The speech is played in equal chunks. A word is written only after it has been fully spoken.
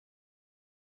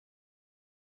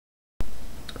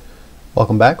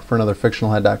Welcome back for another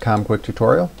fictionalhead.com quick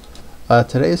tutorial.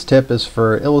 Today's tip is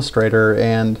for Illustrator,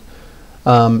 and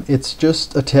it's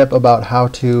just a tip about how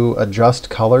to adjust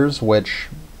colors, which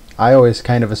I always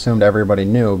kind of assumed everybody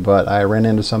knew, but I ran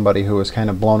into somebody who was kind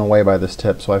of blown away by this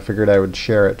tip, so I figured I would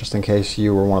share it just in case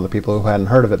you were one of the people who hadn't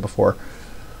heard of it before.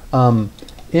 In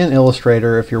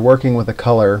Illustrator, if you're working with a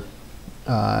color,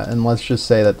 and let's just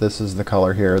say that this is the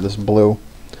color here, this blue,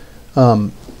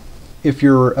 if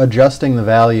you're adjusting the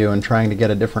value and trying to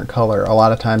get a different color, a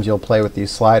lot of times you'll play with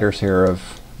these sliders here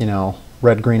of,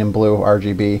 red, green, and blue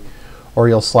RGB, or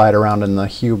you'll slide around in the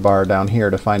hue bar down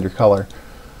here to find your color.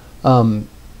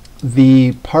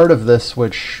 The part of this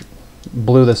which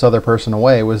blew this other person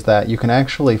away was that you can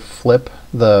actually flip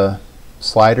the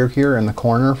slider here in the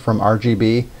corner from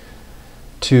RGB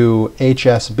to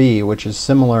HSB, which is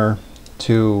similar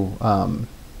to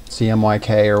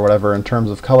CMYK or whatever in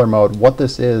terms of color mode. What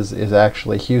this is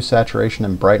actually hue, saturation,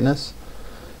 and brightness.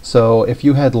 So if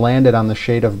you had landed on the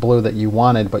shade of blue that you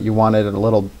wanted, but you wanted it a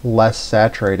little less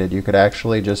saturated, you could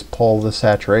actually just pull the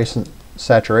saturation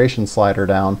slider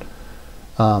down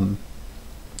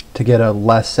to get a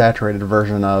less saturated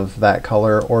version of that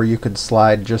color, or you could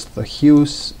slide just the hue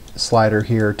slider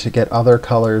here to get other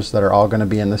colors that are all going to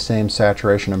be in the same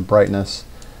saturation and brightness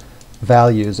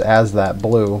values as that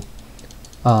blue.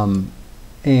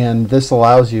 And this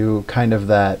allows you kind of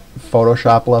that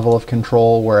Photoshop level of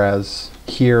control, whereas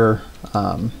here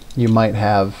you might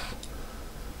have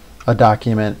a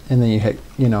document and then you hit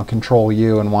Control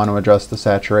U and want to adjust the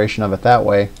saturation of it that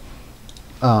way.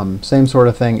 Same sort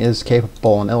of thing is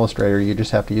capable in Illustrator, you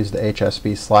just have to use the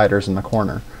HSB sliders in the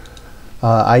corner.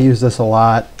 I use this a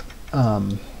lot,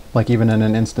 like even in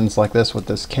an instance like this with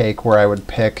this cake, where I would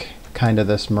pick kind of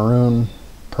this maroon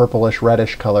purplish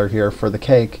reddish color here for the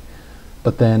cake,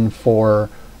 but then for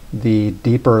the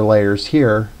deeper layers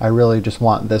here I really just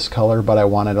want this color, but I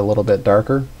want it a little bit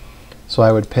darker, so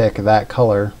I would pick that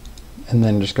color and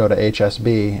then just go to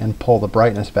HSB and pull the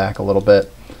brightness back a little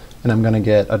bit, and I'm going to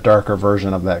get a darker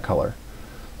version of that color.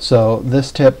 So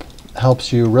this tip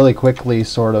helps you really quickly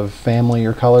sort of family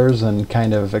your colors and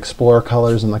kind of explore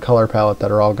colors in the color palette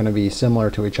that are all going to be similar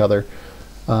to each other,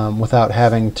 without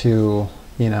having to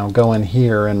go in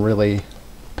here and really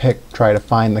try to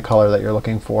find the color that you're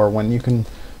looking for, when you can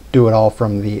do it all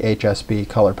from the HSB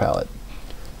color palette.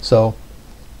 So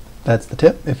that's the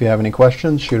tip. If you have any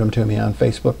questions, shoot them to me on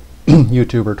Facebook,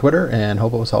 YouTube, or Twitter, and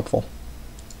hope it was helpful.